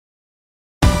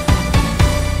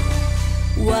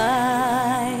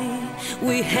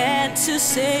we had to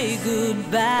say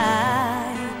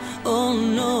goodbye. Oh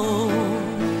no,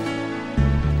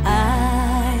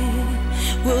 I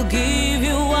will give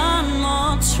you one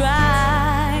more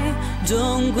try.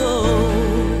 Don't go,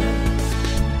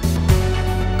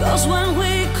 'cause when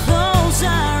we close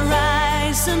our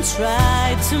eyes and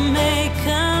try to make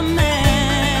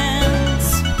amends,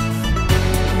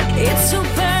 it's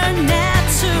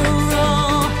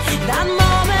supernatural. That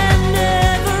moment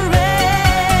never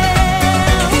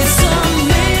ends. It's a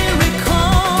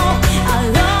miracle. Our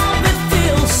love, it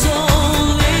feels so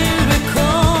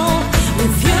lyrical.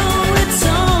 With you it's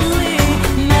only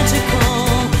magical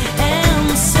and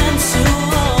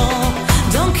sensual.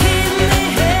 Don't keep me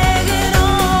hanging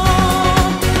on.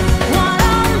 What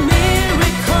a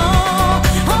miracle.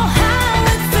 Oh, how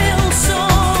it feels so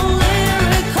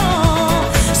lyrical.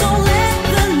 So let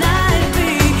the night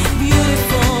be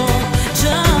beautiful,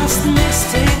 just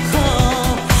mystical.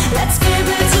 Let's keep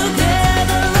it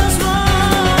together as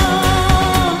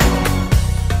one.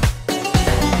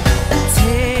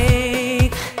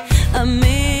 Take a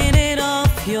minute of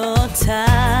your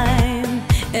time.